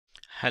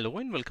Hello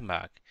and welcome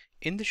back.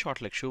 In this short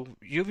lecture,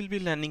 you will be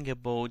learning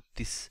about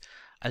this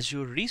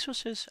Azure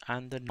resources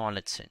and the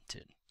Knowledge Center.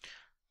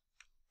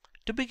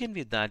 To begin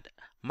with that,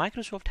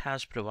 Microsoft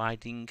has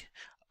providing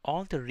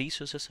all the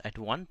resources at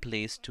one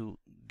place to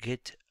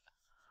get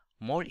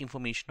more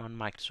information on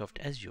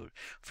Microsoft Azure.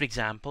 For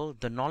example,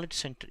 the Knowledge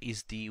Center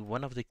is the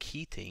one of the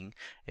key thing.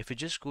 If you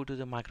just go to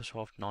the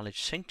Microsoft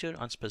Knowledge Center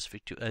on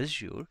specific to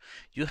Azure,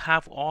 you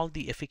have all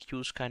the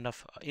FAQs kind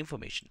of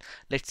information.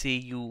 Let's say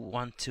you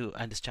want to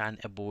understand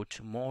about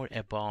more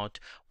about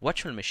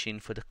virtual machine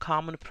for the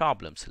common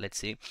problems. Let's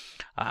say,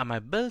 am I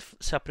built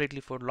separately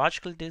for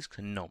logical disk?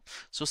 No.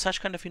 So such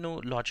kind of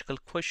logical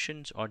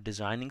questions or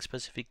designing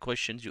specific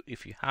questions,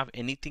 if you have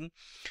anything,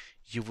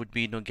 you would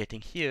be getting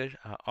here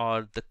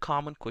are the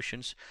common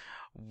questions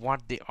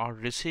what they are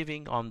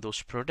receiving on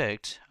those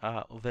products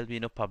will be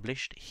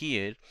published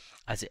here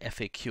as a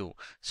FAQ,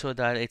 so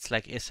that it's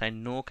like yes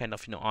and no kind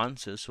of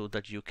answers, so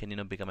that you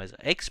can become as an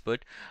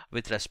expert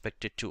with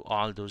respect to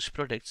all those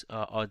products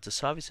or the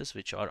services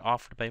which are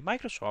offered by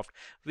Microsoft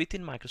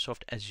within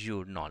Microsoft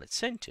Azure Knowledge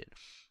Center.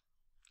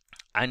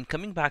 And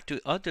coming back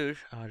to other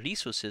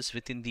resources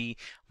within the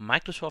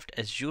Microsoft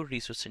Azure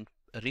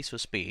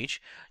resource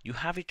page, you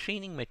have a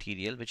training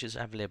material which is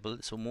available.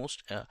 So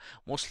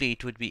mostly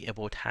it would be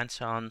about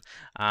hands-on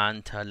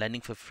and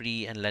learning for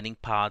free and learning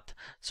path.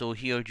 So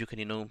here you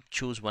can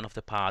choose one of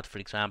the path. For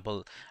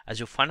example, as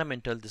your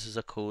fundamental, this is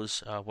a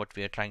course what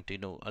we are trying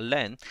to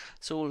learn.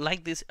 So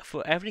like this,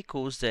 for every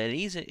course there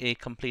is a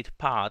complete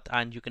path,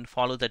 and you can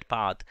follow that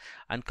path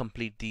and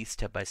complete the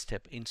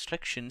step-by-step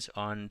instructions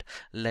on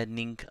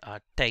learning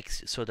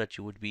text, so that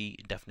you would be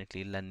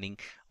definitely learning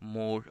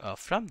more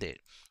from there.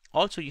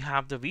 Also, you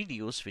have the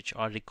videos which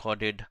are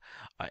recorded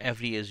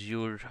every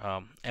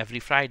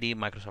Friday.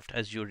 Microsoft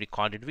Azure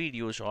recorded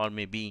videos, or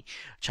maybe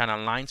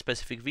channel 9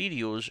 specific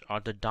videos, or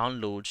the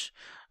downloads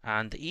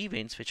and the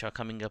events which are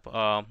coming up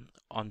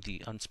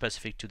on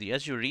specific to the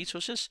Azure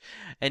resources.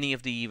 Any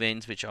of the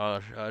events which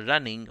are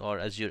running, or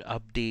Azure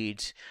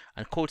updates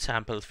and code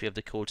samples. Few of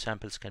the code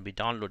samples can be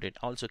downloaded.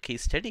 Also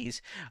case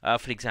studies.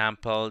 For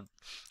example,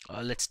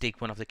 let's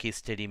take one of the case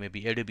study,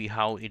 maybe Adobe,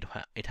 how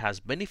it has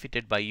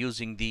benefited by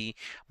using the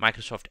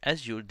Microsoft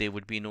Azure. They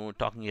would be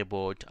talking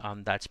about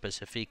that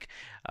specific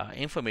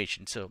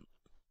information. So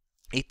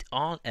it's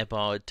all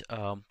about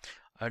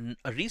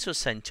a resource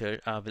center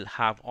will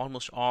have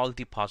almost all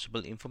the possible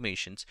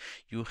informations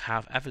you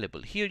have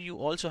available. Here you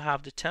also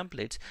have the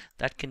templates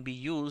that can be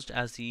used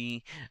as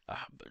the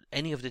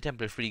any of the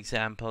templates. For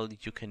example,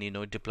 you can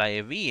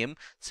deploy a VM,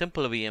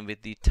 simple VM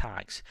with the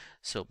tags.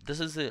 So this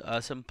is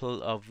a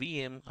simple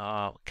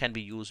VM can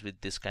be used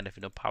with this kind of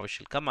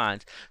PowerShell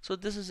commands. So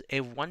this is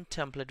a one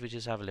template which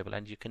is available,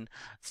 and you can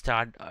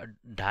start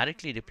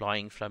directly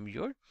deploying from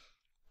your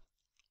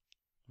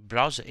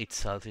browser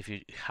itself if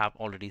you have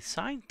already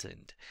signed in.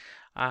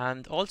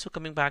 And also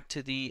coming back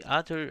to the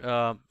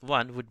other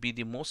one would be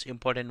the most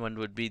important one,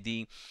 would be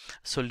the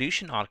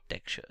solution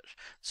architecture.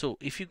 So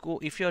if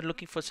you are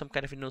looking for some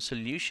kind of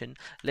solution,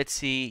 let's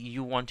say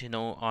you want to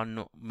know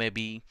on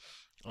maybe,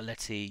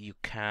 let's say you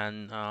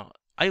can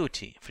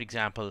IoT, for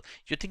example,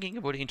 you're thinking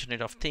about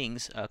Internet of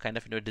Things kind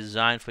of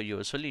design for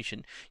your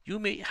solution. You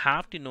may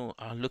have to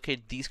look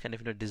at these kind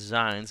of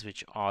designs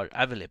which are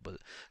available.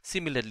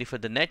 Similarly for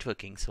the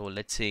networking, so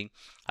let's say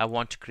I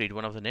want to create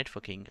one of the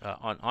networking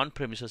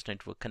on-premises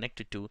network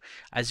connected to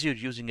Azure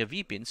using a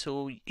VPN.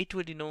 So it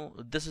would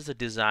this is a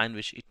design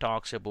which it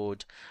talks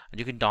about, and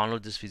you can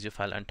download this visual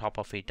file on top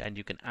of it, and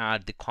you can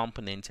add the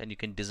components, and you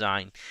can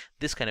design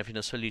this kind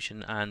of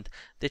solution. And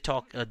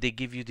they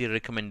give you the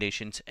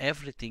recommendations,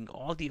 everything,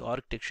 all the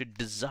architecture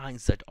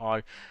designs that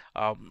are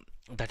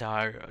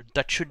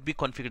that should be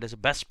configured as a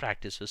best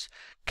practices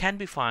can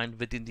be found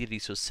within the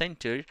resource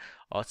center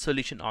or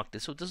solution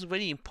architect. So this is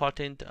very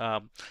important.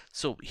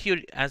 So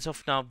here, as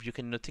of now, you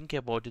can think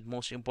about it.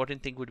 Most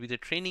important thing would be the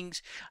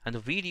trainings and the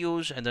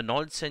videos and the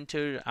knowledge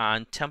center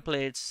and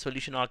templates,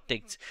 solution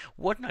architects,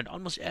 whatnot.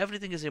 Almost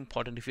everything is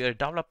important. If you're a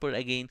developer,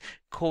 again,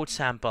 code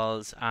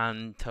samples,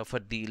 and for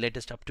the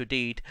latest up to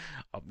date,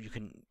 you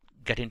can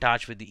get in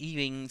touch with the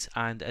events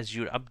and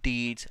Azure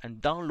updates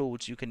and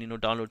downloads. You can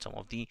download some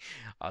of the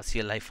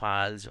CLI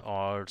files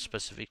or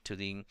specific to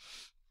the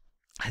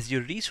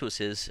Azure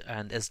resources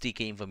and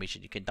SDK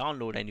information you can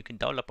download, and you can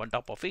develop on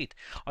top of it,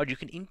 or you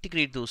can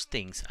integrate those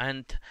things.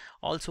 And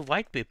also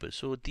white papers.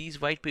 So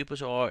these white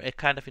papers are a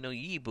kind of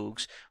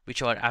ebooks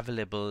which are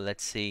available.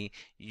 Let's say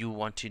you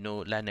want to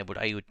learn about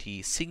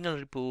IoT signal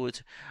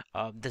reports.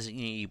 There's an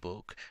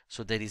ebook.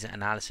 So there is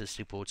analysis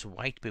reports.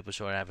 White papers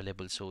are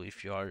available. So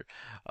if you are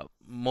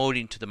more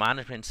into the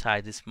management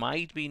side, this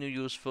might be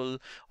useful.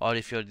 Or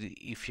if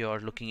you're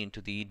looking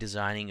into the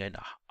designing and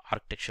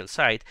architectural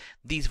side,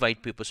 these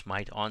white papers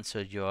might answer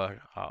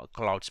your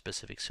cloud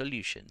specific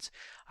solutions.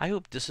 I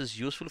hope this is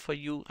useful for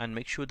you, and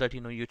make sure that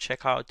you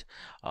check out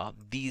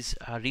these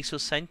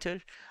resource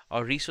center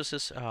or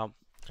resources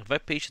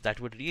web page.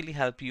 That would really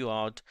help you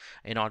out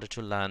in order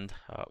to learn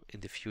in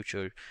the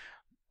future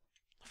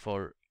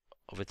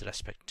with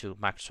respect to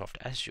Microsoft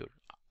Azure.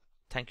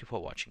 Thank you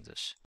for watching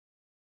this.